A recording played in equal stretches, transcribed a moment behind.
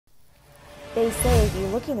They say if you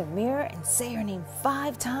look in the mirror and say her name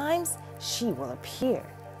 5 times, she will appear,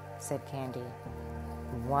 said Candy.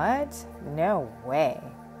 What? No way,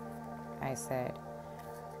 I said.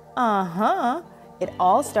 Uh-huh. It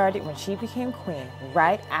all started when she became queen,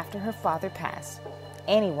 right after her father passed.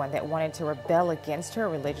 Anyone that wanted to rebel against her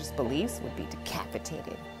religious beliefs would be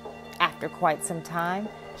decapitated. After quite some time,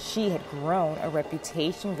 she had grown a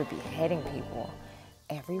reputation for beheading people.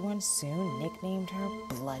 Everyone soon nicknamed her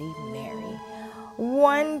Bloody Mary.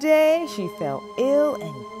 One day, she fell ill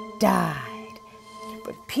and died.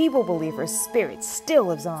 But people believe her spirit still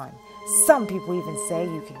lives on. Some people even say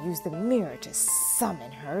you can use the mirror to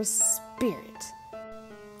summon her spirit.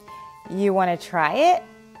 You want to try it?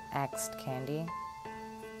 Asked Candy.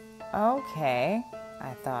 Okay,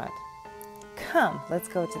 I thought. Come, let's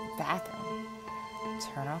go to the bathroom.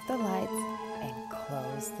 Turn off the lights and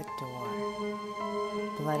close the door.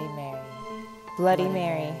 Bloody Mary, Bloody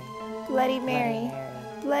Mary, Bloody Mary,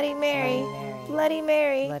 Bloody Mary, Bloody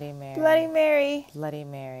Mary, Bloody Mary, Bloody Mary, Bloody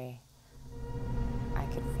Mary. I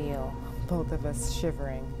could feel both of us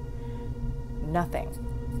shivering. Nothing.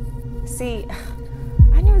 See,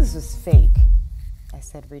 I knew this was fake, I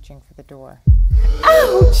said, reaching for the door.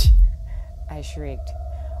 Ouch! I shrieked.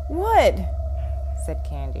 What? Said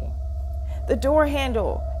Candy. The door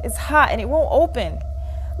handle is hot and it won't open.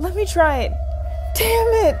 Let me try it. Damn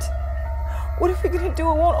it! What are we gonna do?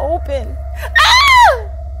 It won't open. Ah!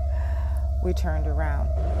 We turned around.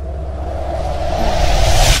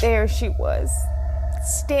 There she was,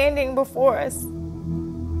 standing before us.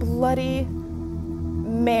 Bloody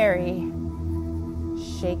Mary,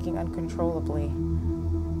 shaking uncontrollably.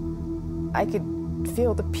 I could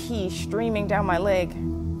feel the pee streaming down my leg.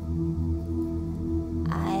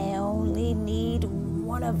 I only need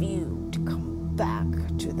one of you to come back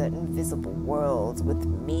to the invisible world with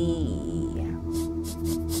me,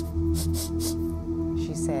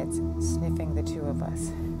 she said, sniffing the 2 of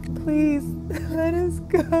us. Please, let us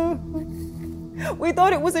go. We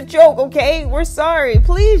thought it was a joke, okay? We're sorry.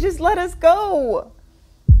 Please, just let us go.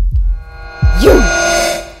 You!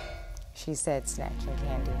 She said, snatching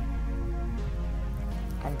Candy.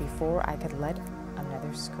 And before I could let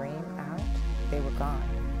another scream out, they were gone.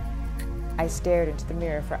 I stared into the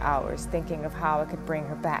mirror for hours, thinking of how I could bring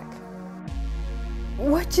her back.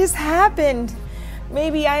 What just happened?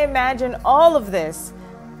 Maybe I imagined all of this.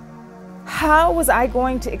 How was I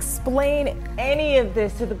going to explain any of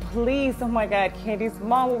this to the police? Oh my God, Candy's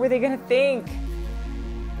mom, what were they gonna think?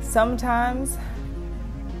 Sometimes,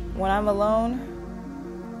 when I'm alone,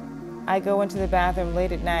 I go into the bathroom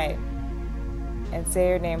late at night and say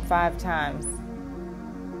her name 5 times.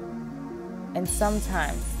 And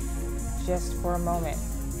sometimes, just for a moment.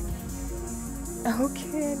 Oh,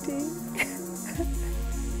 Candy.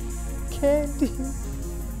 Candy.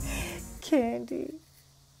 Candy.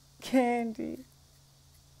 Candy.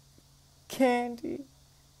 Candy.